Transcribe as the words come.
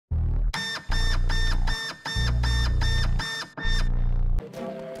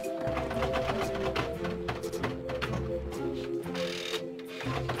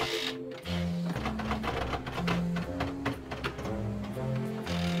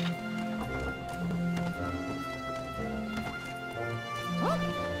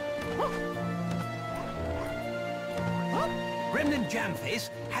Captain and Jamface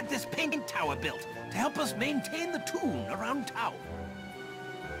had this painting tower built to help us maintain the tune around town.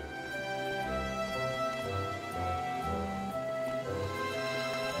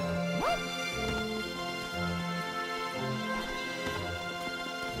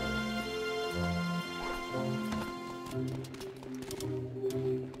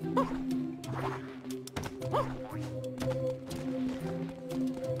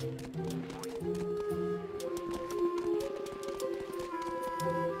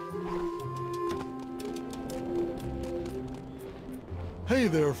 Hey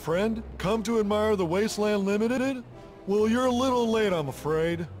there, friend. Come to admire the Wasteland Limited? Well, you're a little late, I'm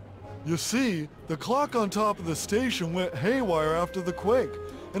afraid. You see, the clock on top of the station went haywire after the quake,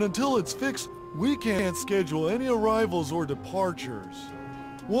 and until it's fixed, we can't schedule any arrivals or departures.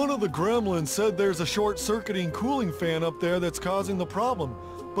 One of the gremlins said there's a short-circuiting cooling fan up there that's causing the problem,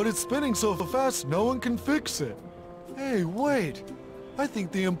 but it's spinning so fast no one can fix it. Hey, wait. I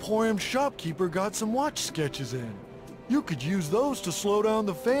think the Emporium shopkeeper got some watch sketches in. You could use those to slow down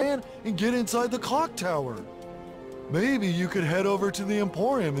the fan and get inside the clock tower. Maybe you could head over to the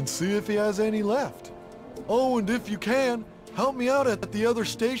Emporium and see if he has any left. Oh, and if you can, help me out at the other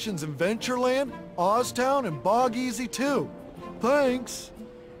stations in Ventureland, Oztown, and Bog Easy too. Thanks!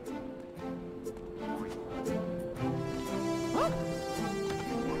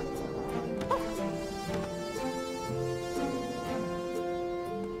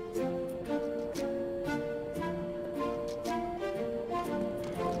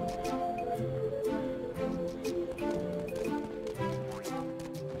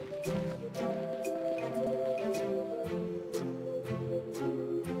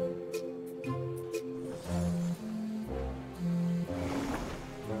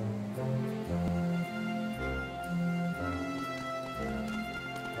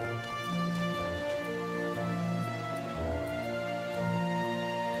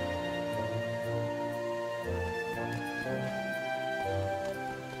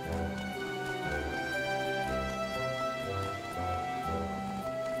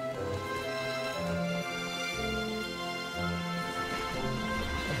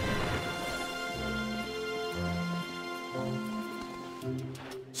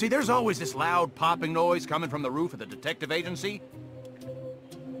 See, there's always this loud popping noise coming from the roof of the detective agency.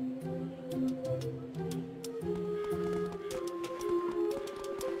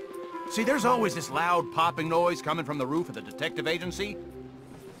 See, there's always this loud popping noise coming from the roof of the detective agency.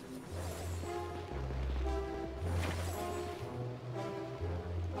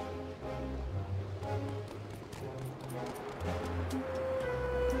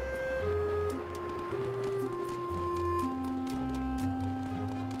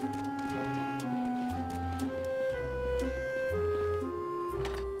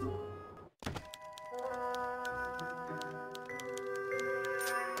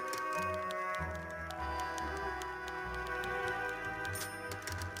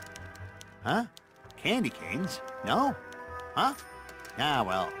 Huh? Candy canes? No? Huh? Ah,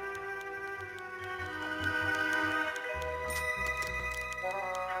 well.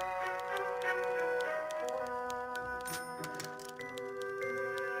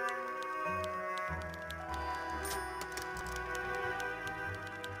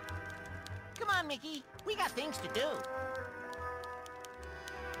 Come on, Mickey. We got things to do.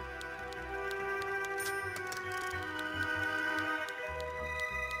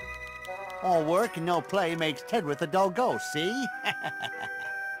 All work and no play makes Tedworth a dull ghost, see?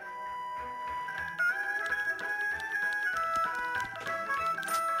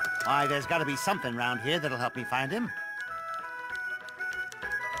 Why, there's gotta be something around here that'll help me find him.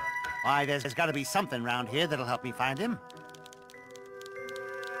 Why, there's gotta be something around here that'll help me find him.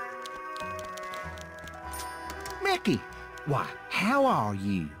 Mickey, why, how are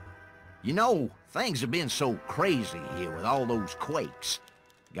you? You know, things have been so crazy here with all those quakes.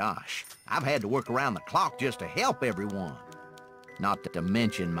 Gosh, I've had to work around the clock just to help everyone. Not to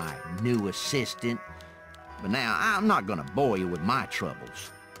mention my new assistant. But now, I'm not gonna bore you with my troubles.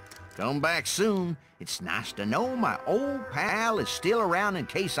 Come back soon. It's nice to know my old pal is still around in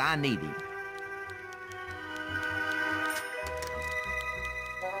case I need him.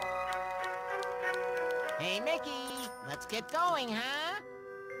 Hey, Mickey, let's get going, huh?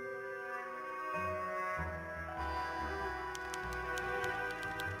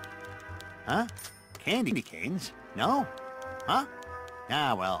 Huh? Candy canes? No? Huh?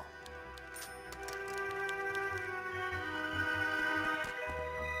 Ah, well.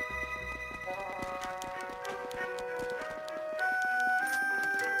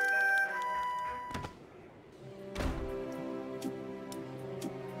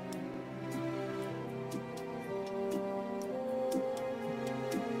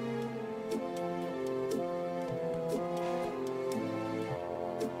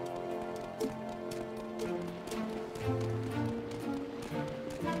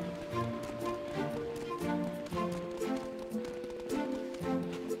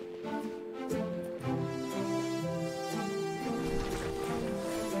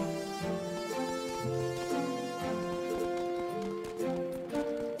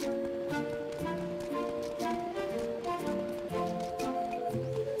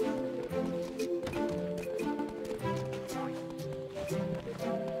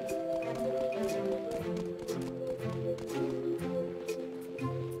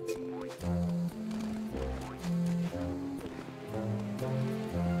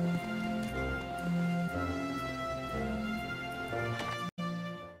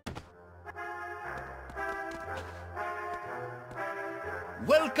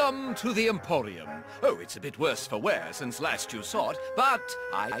 Welcome to the Emporium. Oh, it's a bit worse for wear since last you saw it, but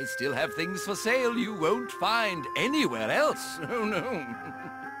I still have things for sale you won't find anywhere else. Oh, no.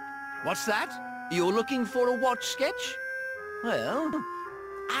 What's that? You're looking for a watch sketch? Well,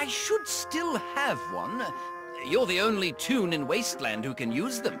 I should still have one. You're the only toon in Wasteland who can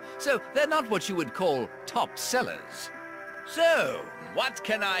use them, so they're not what you would call top sellers. So, what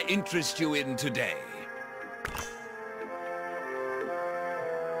can I interest you in today?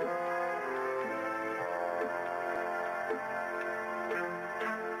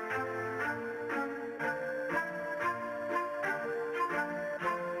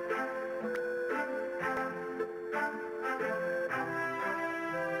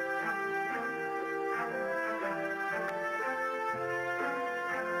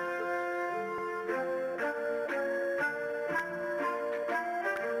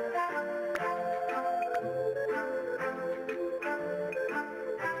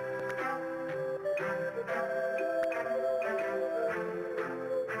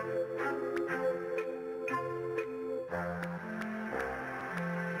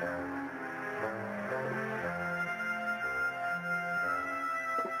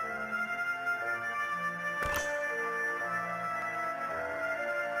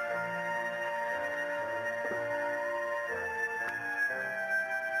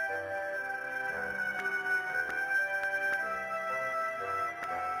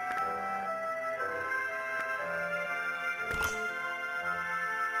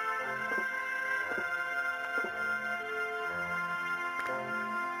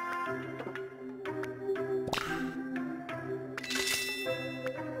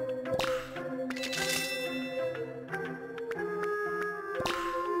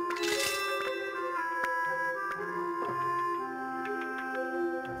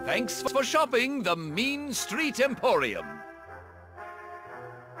 Thanks for shopping the Mean Street Emporium.